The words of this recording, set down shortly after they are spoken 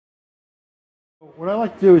What I'd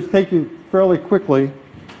like to do is take you fairly quickly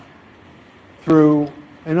through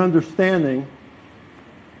an understanding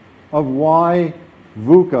of why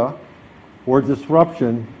VUCA, or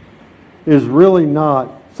disruption, is really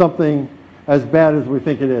not something as bad as we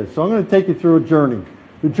think it is. So I'm going to take you through a journey.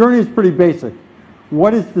 The journey is pretty basic.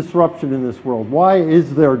 What is disruption in this world? Why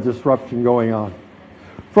is there disruption going on?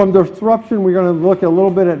 From disruption, we're going to look a little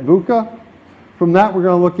bit at VUCA. From that, we're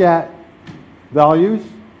going to look at values.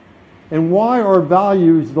 And why are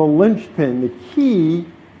values the linchpin, the key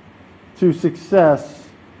to success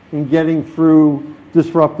in getting through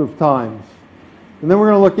disruptive times? And then we're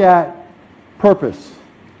going to look at purpose.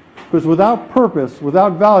 Because without purpose,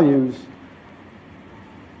 without values,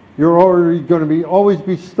 you're already going to always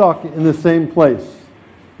be stuck in the same place.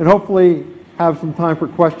 And hopefully have some time for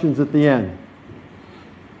questions at the end.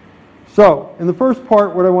 So, in the first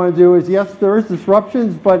part, what I want to do is, yes, there is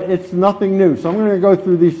disruptions, but it's nothing new. So I'm going to go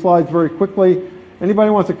through these slides very quickly.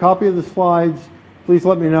 Anybody wants a copy of the slides, please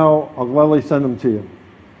let me know. I'll gladly send them to you.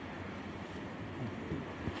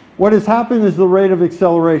 What has happened is the rate of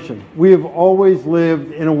acceleration. We have always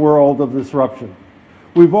lived in a world of disruption.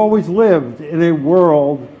 We've always lived in a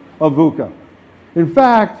world of VUCA. In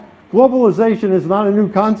fact, globalization is not a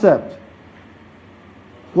new concept.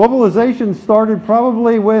 Globalization started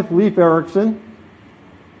probably with Leif Erikson,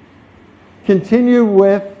 continued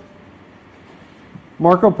with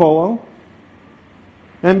Marco Polo,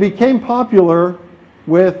 and became popular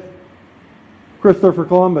with Christopher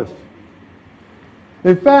Columbus.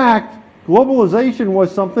 In fact, globalization was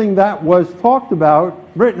something that was talked about,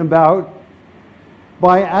 written about,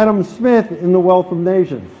 by Adam Smith in The Wealth of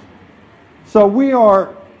Nations. So we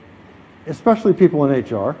are, especially people in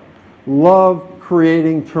HR, love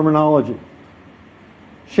creating terminology,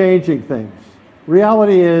 changing things.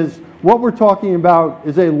 Reality is, what we're talking about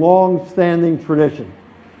is a long-standing tradition.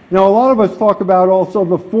 Now, a lot of us talk about also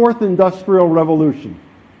the fourth industrial revolution.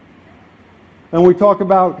 And we talk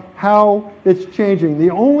about how it's changing. The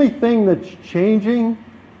only thing that's changing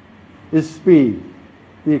is speed,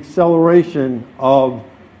 the acceleration of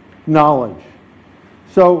knowledge.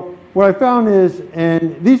 So what I found is,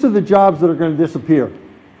 and these are the jobs that are going to disappear.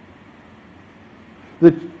 The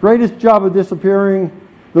greatest job of disappearing,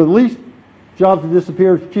 the least job to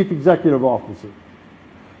disappear is Chief Executive Officer.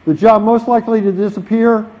 The job most likely to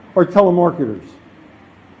disappear are telemarketers,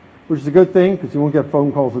 which is a good thing because you won't get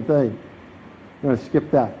phone calls a day. I'm going to skip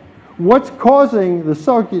that. What's causing the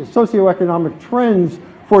socioeconomic trends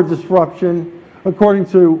for disruption, according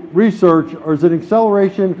to research, is an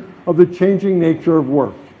acceleration of the changing nature of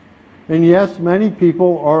work. And yes, many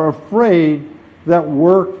people are afraid that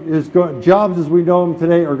jobs as we know them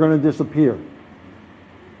today are going to disappear.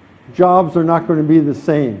 Jobs are not going to be the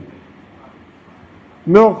same.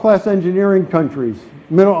 Middle-class engineering countries,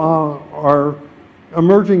 our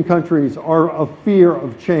emerging countries are a fear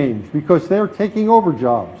of change because they're taking over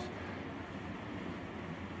jobs.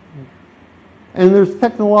 And there's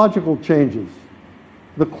technological changes.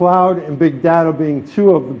 The cloud and big data being two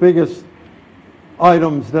of the biggest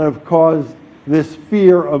items that have caused this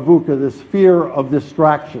fear of VUCA, this fear of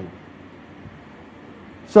distraction.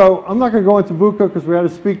 So I'm not going to go into VUCA because we had a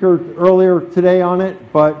speaker earlier today on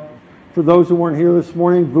it, but for those who weren't here this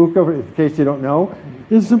morning, VUCA, in case you don't know,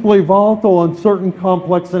 is simply volatile, uncertain,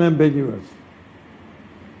 complex, and ambiguous.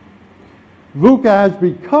 VUCA has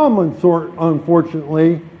become,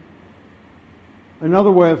 unfortunately,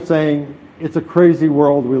 another way of saying it's a crazy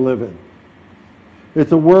world we live in.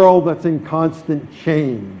 It's a world that's in constant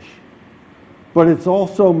change. But it's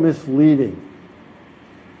also misleading.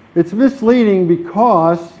 It's misleading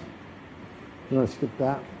because, I'm going to skip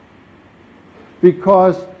that,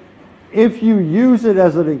 because if you use it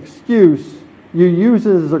as an excuse, you use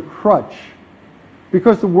it as a crutch,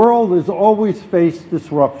 because the world has always faced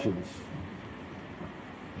disruptions.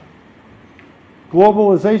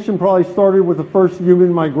 Globalization probably started with the first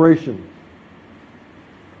human migration.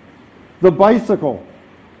 The bicycle,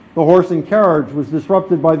 the horse and carriage, was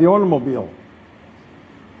disrupted by the automobile.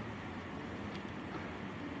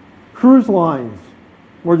 Cruise lines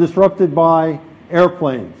were disrupted by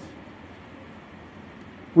airplanes.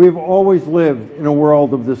 We've always lived in a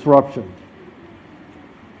world of disruption.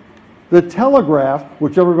 The telegraph,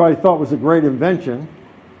 which everybody thought was a great invention,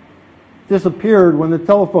 disappeared when the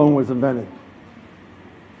telephone was invented.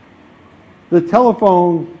 The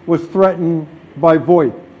telephone was threatened by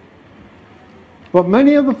VoIP. But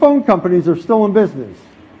many of the phone companies are still in business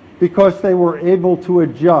because they were able to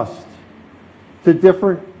adjust to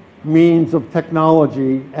different means of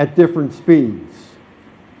technology at different speeds.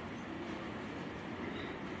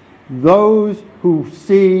 Those who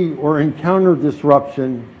see or encounter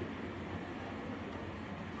disruption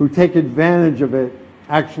who take advantage of it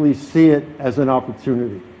actually see it as an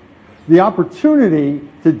opportunity. The opportunity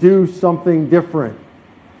to do something different.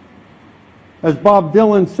 As Bob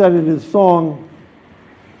Dylan said in his song,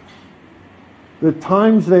 the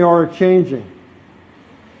times they are changing.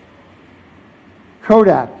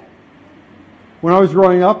 Kodak. When I was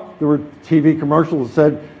growing up, there were TV commercials that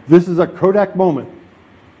said, this is a Kodak moment.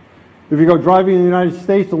 If you go driving in the United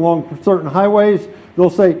States along certain highways, they'll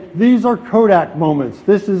say, these are Kodak moments.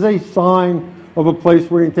 This is a sign of a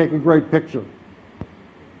place where you can take a great picture.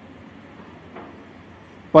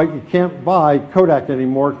 But you can't buy Kodak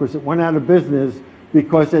anymore because it went out of business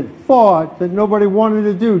because it thought that nobody wanted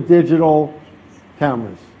to do digital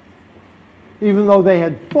cameras. Even though they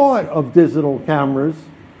had thought of digital cameras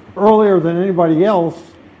earlier than anybody else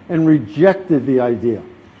and rejected the idea.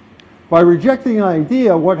 By rejecting the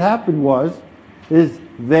idea, what happened is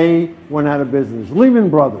they went out of business. Lehman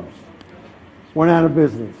Brothers went out of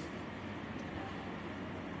business.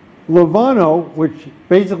 Levano, which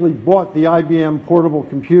basically bought the IBM portable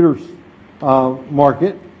computers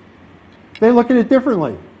market, they look at it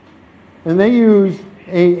differently. And they use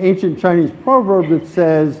an ancient Chinese proverb that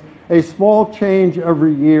says, a small change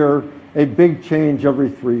every year, a big change every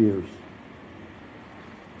 3 years.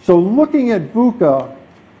 So looking at VUCA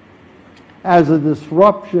as a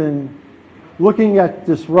disruption, looking at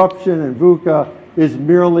disruption and VUCA is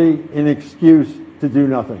merely an excuse to do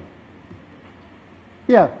nothing.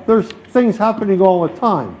 Yeah, there's things happening all the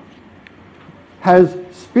time. Has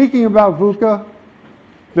speaking about VUCA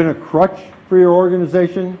been a crutch for your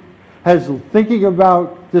organization? Has thinking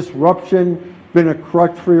about disruption been a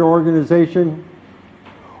crutch for your organization?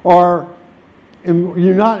 Are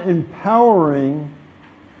you not empowering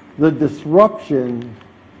the disruption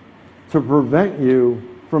to prevent you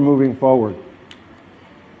from moving forward?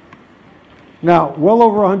 Now, well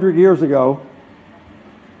over 100 years ago,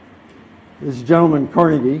 this gentleman,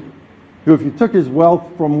 Carnegie, who if you took his wealth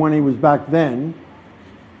from when he was back then,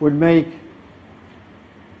 would make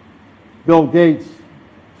Bill Gates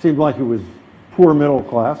seem like he was poor middle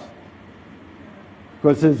class,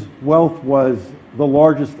 because his wealth was the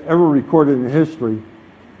largest ever recorded in history.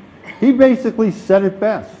 He basically said it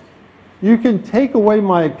best. You can take away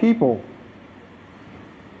my people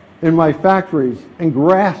in my factories and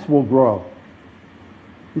grass will grow.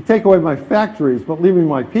 You take away my factories, but leave me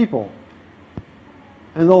my people,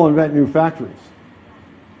 and they'll invent new factories.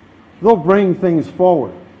 They'll bring things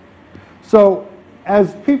forward. So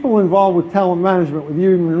as people involved with talent management, with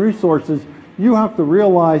human resources, you have to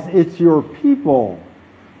realize it's your people,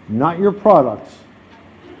 not your products,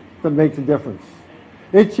 that makes a difference.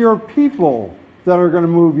 It's your people that are going to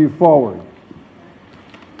move you forward.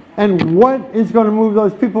 And what is going to move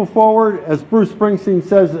those people forward? As Bruce Springsteen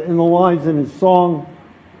says in the lines in his song,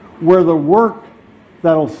 where the work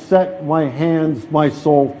that'll set my hands, my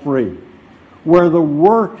soul free. Where the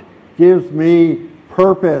work gives me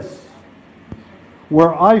purpose.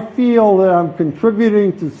 Where I feel that I'm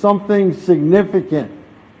contributing to something significant.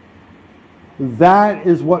 That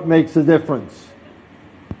is what makes a difference.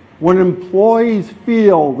 When employees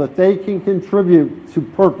feel that they can contribute to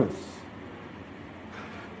purpose.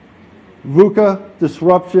 VUCA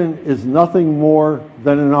disruption is nothing more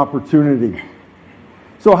than an opportunity.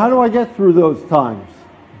 So how do I get through those times?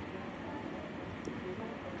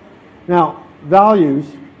 Now, values,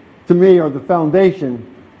 to me, are the foundation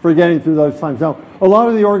for getting through those times. Now, a lot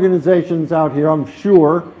of the organizations out here, I'm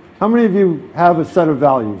sure, how many of you have a set of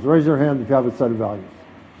values? Raise your hand if you have a set of values.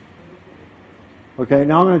 Okay,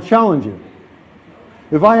 now I'm going to challenge you.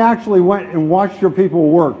 If I actually went and watched your people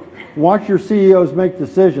work, watched your CEOs make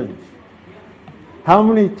decisions, how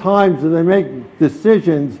many times do they make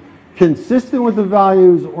decisions consistent with the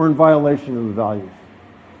values or in violation of the values?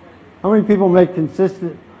 How many people make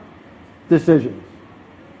consistent decisions?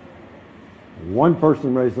 One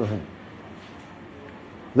person raised their hand.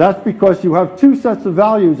 That's because you have two sets of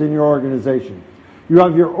values in your organization. You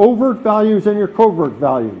have your overt values and your covert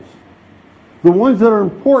values. The ones that are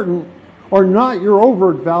important are not your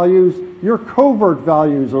overt values, your covert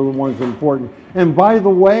values are the ones that are important. And by the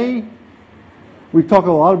way, we talk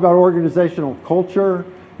a lot about organizational culture.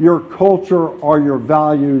 Your culture are your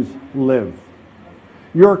values live.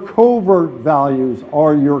 Your covert values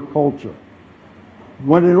are your culture.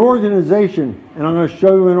 When an organization, and I'm going to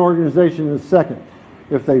show you an organization in a second,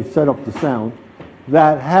 if they've set up the sound,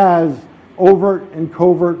 that has overt and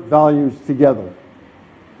covert values together.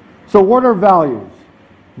 So what are values?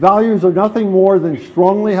 Values are nothing more than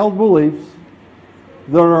strongly held beliefs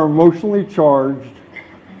that are emotionally charged,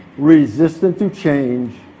 resistant to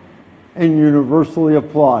change, and universally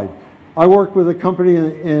applied. I work with a company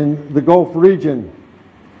in the Gulf region,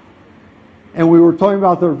 and we were talking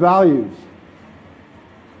about their values.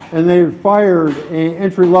 And they had fired an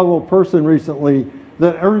entry-level person recently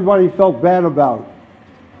that everybody felt bad about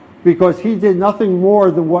because he did nothing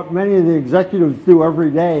more than what many of the executives do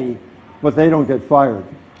every day, but they don't get fired.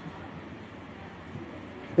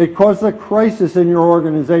 It caused a crisis in your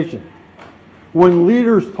organization. When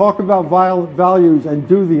leaders talk about values and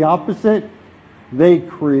do the opposite, they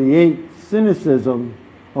create cynicism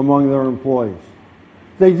among their employees.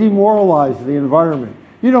 They demoralize the environment.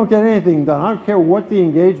 You don't get anything done. I don't care what the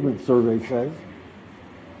engagement survey says.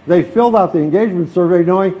 They filled out the engagement survey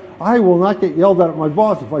knowing, I will not get yelled at my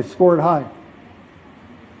boss if I score it high.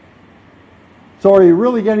 So are you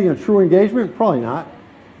really getting a true engagement? Probably not.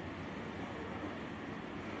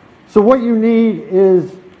 So what you need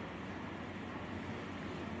is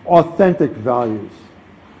authentic values.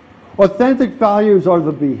 Authentic values are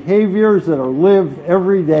the behaviors that are lived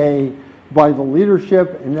every day by the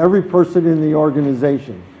leadership and every person in the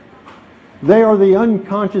organization. They are the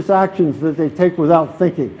unconscious actions that they take without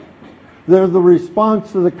thinking. They're the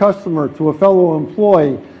response to the customer, to a fellow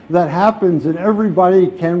employee that happens, and everybody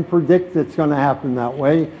can predict it's going to happen that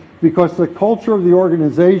way because the culture of the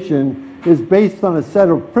organization is based on a set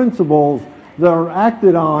of principles that are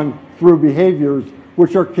acted on through behaviors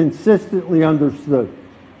which are consistently understood.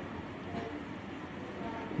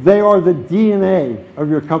 They are the DNA of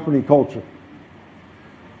your company culture.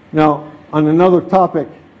 Now, on another topic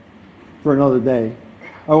for another day,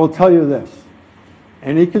 I will tell you this.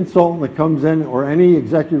 Any consultant that comes in or any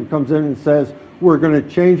executive comes in and says, we're going to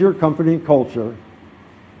change your company culture,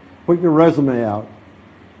 put your resume out,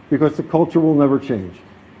 because the culture will never change.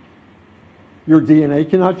 Your DNA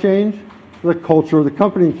cannot change. The culture of the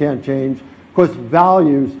company can't change because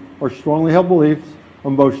values are strongly held beliefs,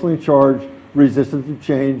 emotionally charged, resistant to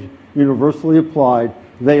change, universally applied.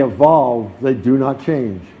 They evolve, they do not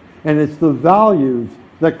change. And it's the values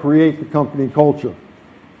that create the company culture.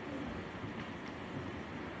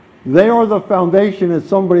 They are the foundation, as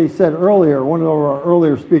somebody said earlier, one of our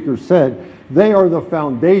earlier speakers said, they are the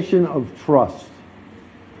foundation of trust.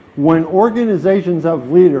 When organizations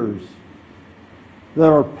have leaders that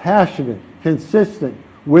are passionate, consistent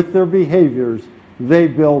with their behaviors, they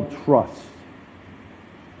build trust.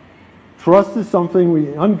 Trust is something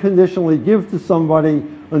we unconditionally give to somebody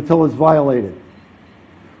until it's violated.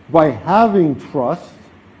 By having trust,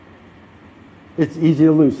 it's easy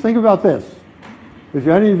to lose. Think about this. If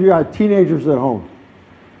any of you had teenagers at home,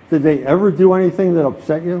 did they ever do anything that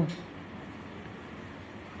upset you?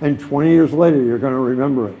 And 20 years later, you're going to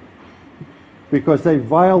remember it because they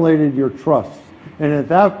violated your trust. And at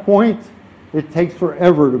that point, it takes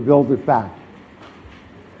forever to build it back.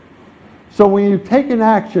 So when you take an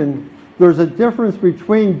action, there's a difference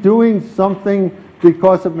between doing something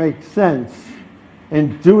because it makes sense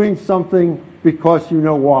and doing something because you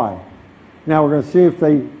know why. Now we're going to see if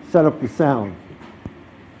they set up the sound.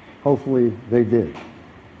 Hopefully they did.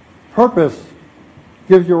 Purpose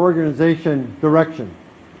gives your organization direction.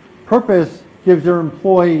 Purpose gives your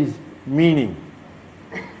employees meaning.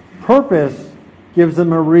 Purpose gives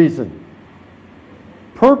them a reason.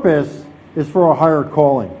 Purpose is for a higher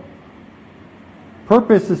calling.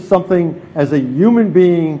 Purpose is something, as a human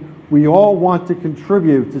being, we all want to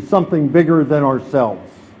contribute to something bigger than ourselves.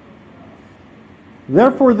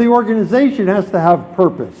 Therefore, the organization has to have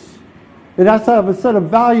purpose. It has to have a set of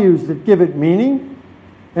values that give it meaning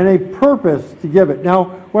and a purpose to give it. Now,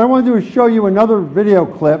 what I want to do is show you another video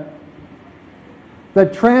clip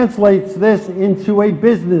that translates this into a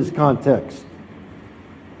business context.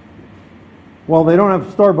 Well, they don't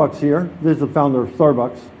have Starbucks here. There's the founder of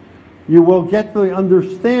Starbucks. You will get the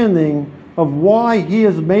understanding of why he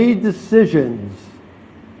has made decisions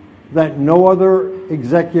that no other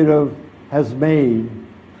executive has made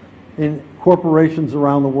in corporations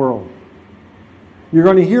around the world. You're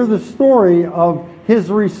going to hear the story of his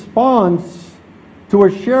response to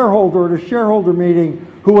a shareholder at a shareholder meeting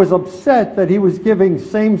who was upset that he was giving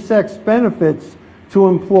same-sex benefits to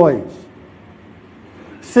employees.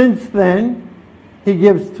 Since then, he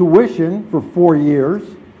gives tuition for 4 years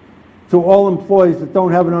to all employees that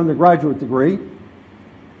don't have an undergraduate degree.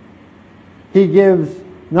 He gives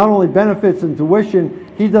not only benefits and tuition,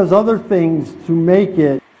 he does other things to make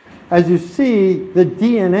it. As you see, the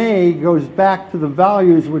DNA goes back to the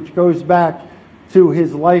values, which goes back to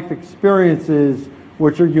his life experiences,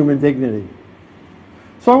 which are human dignity.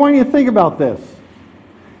 So I want you to think about this.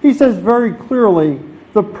 He says very clearly,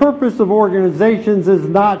 the purpose of organizations is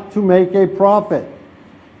not to make a profit.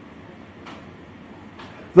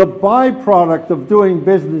 The byproduct of doing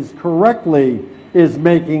business correctly is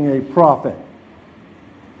making a profit.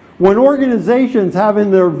 When organizations have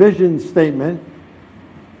in their vision statement,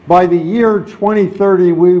 by the year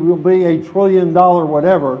 2030 we will be $1 trillion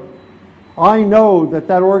whatever, I know that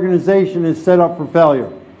that organization is set up for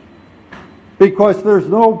failure because there's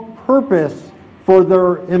no purpose for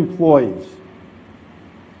their employees.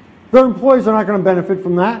 Their employees are not going to benefit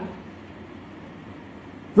from that.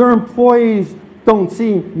 Their employees don't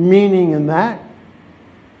see meaning in that.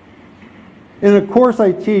 In a course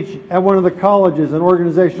I teach at one of the colleges in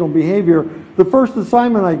organizational behavior, the first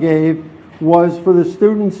assignment I gave was for the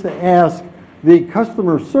students to ask the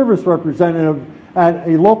customer service representative at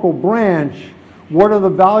a local branch, what are the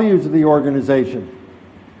values of the organization?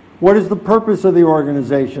 What is the purpose of the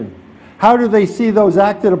organization? How do they see those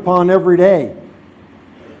acted upon every day?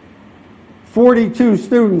 42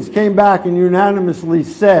 students came back and unanimously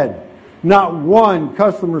said, not one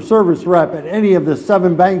customer service rep at any of the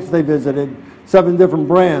 7 banks they visited, 7 different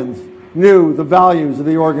brands, knew the values of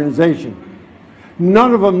the organization.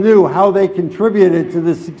 None of them knew how they contributed to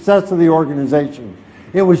the success of the organization.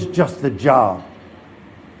 It was just a job.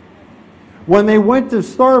 When they went to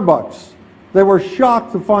Starbucks, they were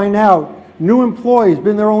shocked to find out new employees,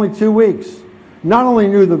 been there only 2 weeks, not only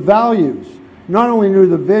knew the values, not only knew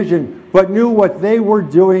the vision, but knew what they were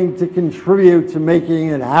doing to contribute to making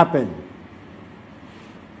it happen.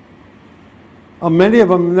 Many of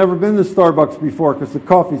them have never been to Starbucks before because the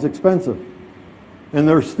coffee's expensive, and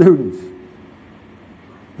they're students.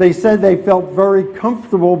 They said they felt very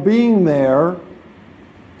comfortable being there,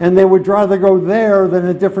 and they would rather go there than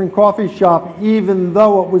a different coffee shop, even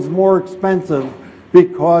though it was more expensive,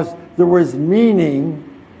 because there was meaning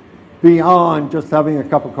beyond just having a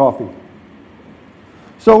cup of coffee.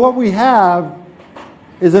 So what we have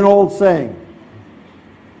is an old saying.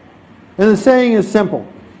 And the saying is simple.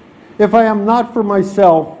 If I am not for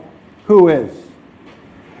myself, who is?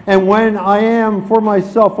 And when I am for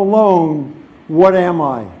myself alone, what am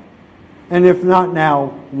I? And if not now,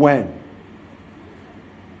 when?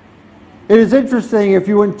 It is interesting, if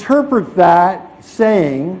you interpret that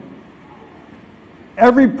saying,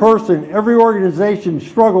 every person, every organization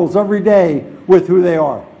struggles every day with who they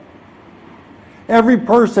are. Every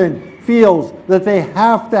person feels that they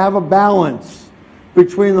have to have a balance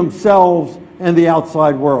between themselves and the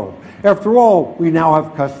outside world. After all, we now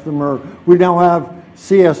have customer, we now have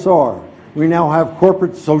CSR, we now have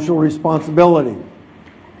corporate social responsibility.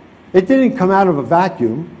 It didn't come out of a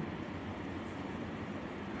vacuum.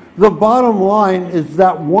 The bottom line is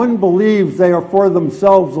that one believes they are for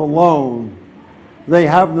themselves alone. They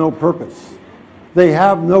have no purpose. They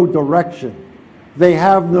have no direction. They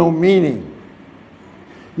have no meaning.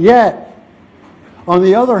 Yet, on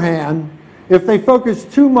the other hand, if they focus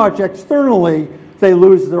too much externally, they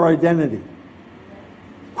lose their identity.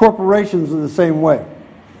 Corporations are the same way.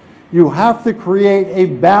 You have to create a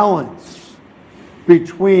balance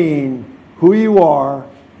between who you are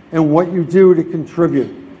and what you do to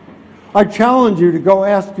contribute. I challenge you to go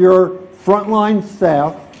ask your frontline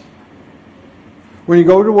staff when you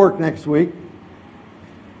go to work next week.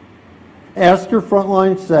 Ask your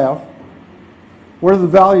frontline staff, what are the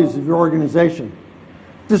values of your organization?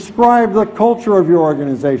 Describe the culture of your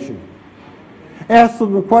organization. Ask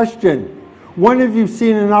them the question, when have you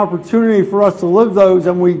seen an opportunity for us to live those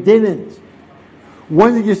and we didn't?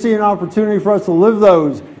 When did you see an opportunity for us to live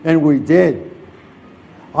those and we did?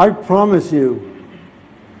 I promise you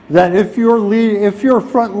that if your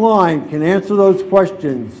front line can answer those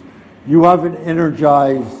questions, you have an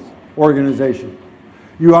energized organization.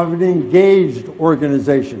 You have an engaged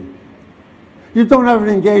organization. You don't have an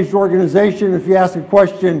engaged organization if you ask a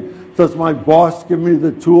question, does my boss give me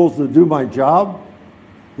the tools to do my job?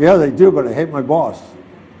 Yeah, they do, but I hate my boss.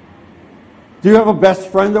 Do you have a best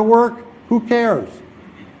friend at work? Who cares?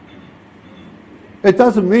 It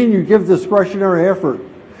doesn't mean you give discretionary effort.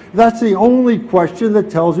 That's the only question that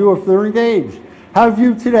tells you if they're engaged. Have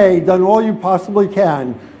you today done all you possibly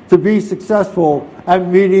can to be successful at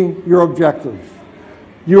meeting your objectives?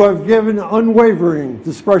 You have given unwavering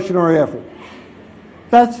discretionary effort.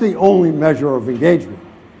 That's the only measure of engagement.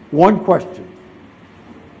 One question.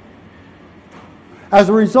 As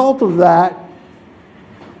a result of that,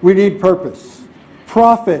 we need purpose.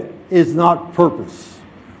 Profit is not purpose.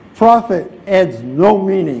 Profit adds no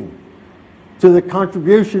meaning to the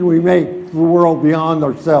contribution we make to the world beyond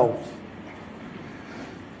ourselves.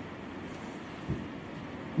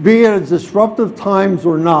 Be it at disruptive times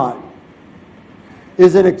or not,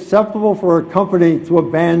 is it acceptable for a company to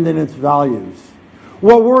abandon its values?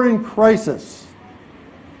 Well, we're in crisis.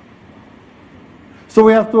 So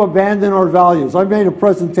we have to abandon our values. I made a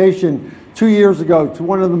presentation 2 years ago to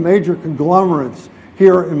one of the major conglomerates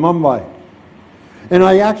here in Mumbai. And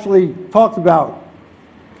I actually talked about,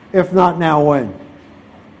 if not now, when.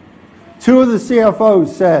 Two of the CFOs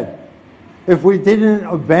said, if we didn't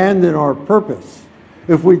abandon our purpose,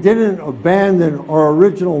 if we didn't abandon our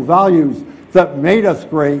original values that made us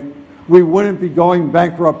great, we wouldn't be going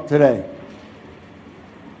bankrupt today.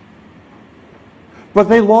 But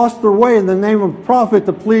they lost their way in the name of profit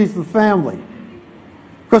to please the family.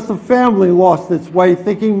 Because the family lost its way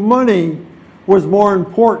thinking money was more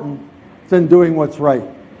important than doing what's right.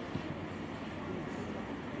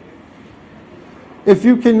 If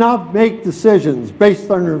you cannot make decisions based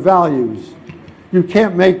on your values, you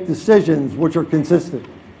can't make decisions which are consistent,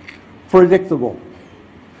 predictable.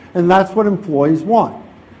 And that's what employees want.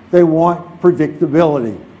 They want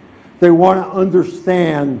predictability. They want to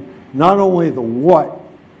understand not only the what,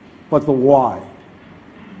 but the why,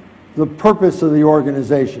 the purpose of the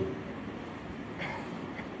organization.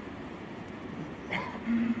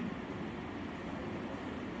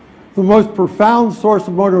 The most profound source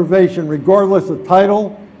of motivation, regardless of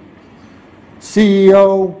title,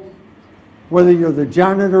 CEO, whether you're the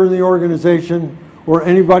janitor in the organization or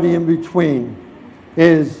anybody in between,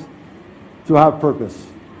 is to have purpose.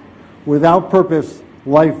 Without purpose,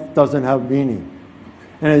 life doesn't have meaning.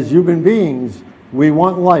 And as human beings, we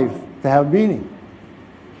want life to have meaning.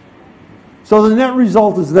 So the net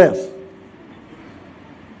result is this.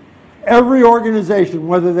 Every organization,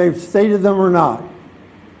 whether they've stated them or not,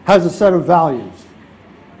 has a set of values.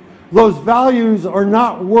 Those values are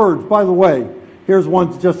not words. By the way, here's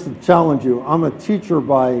one just to challenge you. I'm a teacher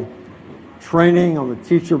by training. I'm a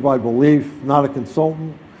teacher by belief, not a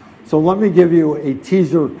consultant. So let me give you a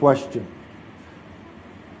teaser question.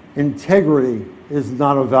 Integrity is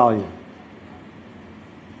not a value.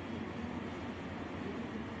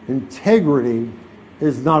 Integrity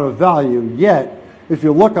is not a value, yet if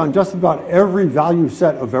you look on just about every value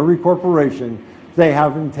set of every corporation, they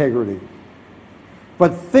have integrity. But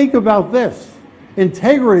think about this.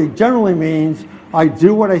 Integrity generally means I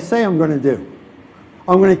do what I say I'm going to do.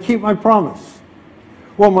 I'm going to keep my promise.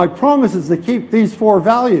 Well, my promise is to keep these four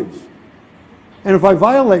values. And if I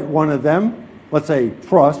violate one of them, let's say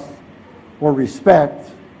trust or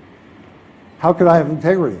respect, how could I have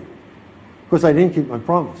integrity? Because I didn't keep my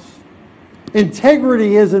promise.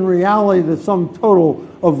 Integrity is in reality the sum total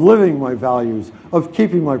of living my values, of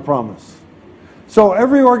keeping my promise. So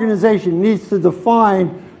every organization needs to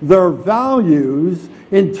define their values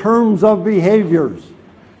in terms of behaviors,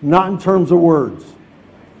 not in terms of words.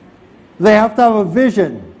 They have to have a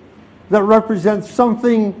vision that represents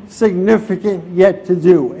something significant yet to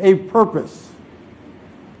do, a purpose.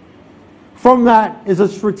 From that is a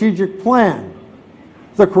strategic plan.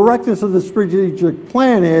 The correctness of the strategic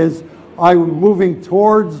plan is I'm moving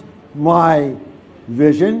towards my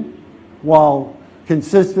vision while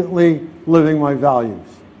consistently living my values.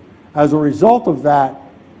 As a result of that,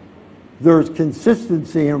 there's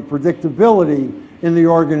consistency and predictability in the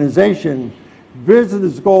organization.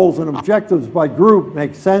 Business goals and objectives by group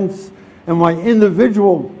make sense, and my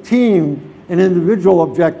individual team and individual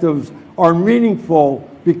objectives are meaningful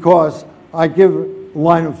because I give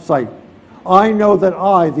line of sight. I know that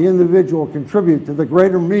I, the individual, contribute to the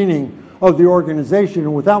greater meaning of the organization,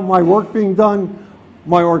 and without my work being done,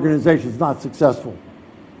 my organization is not successful.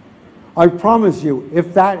 I promise you,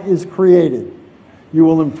 if that is created, you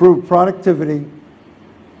will improve productivity,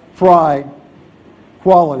 pride,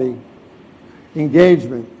 quality,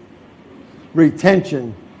 engagement,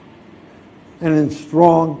 retention, and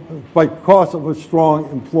because of a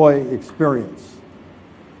strong employee experience.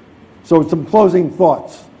 So some closing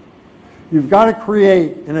thoughts. You've got to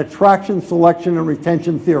create an attraction, selection, and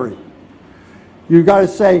retention theory. You've got to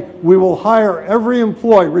say, we will hire every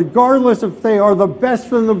employee, regardless if they are the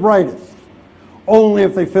best and the brightest, only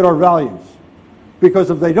if they fit our values.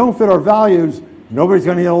 Because if they don't fit our values, nobody's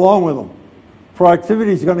going to get along with them.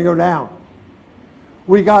 Productivity is going to go down.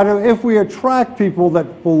 We got to, if we attract people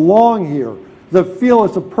that belong here, that feel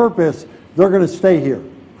it's a purpose, they're going to stay here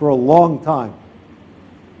for a long time.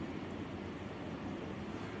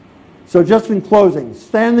 So just in closing,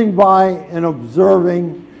 standing by and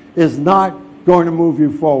observing is not going to move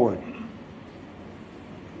you forward.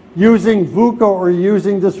 Using VUCA or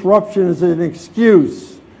using disruption as an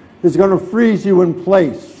excuse is going to freeze you in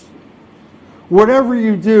place. Whatever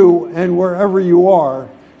you do and wherever you are,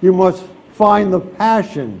 you must find the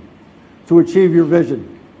passion to achieve your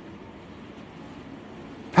vision.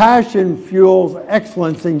 Passion fuels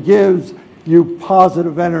excellence and gives you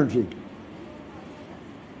positive energy.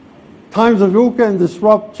 Times of VUCA and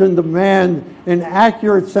disruption demand an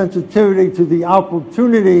accurate sensitivity to the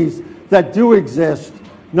opportunities that do exist,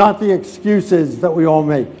 not the excuses that we all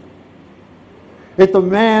make. It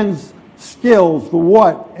demands skills, the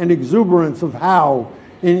what, and exuberance of how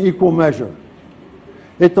in equal measure.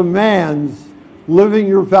 It demands living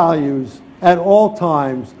your values at all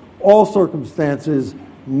times, all circumstances,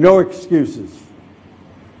 no excuses.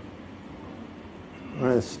 I'm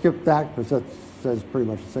going to skip that because that says pretty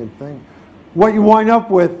much the same thing. What you wind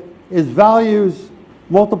up with is values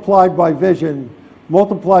multiplied by vision,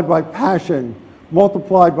 multiplied by passion,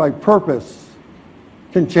 multiplied by purpose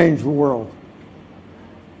can change the world.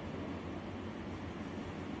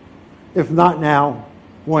 If not now,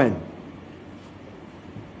 when?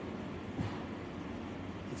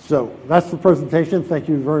 So that's the presentation. Thank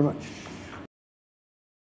you very much.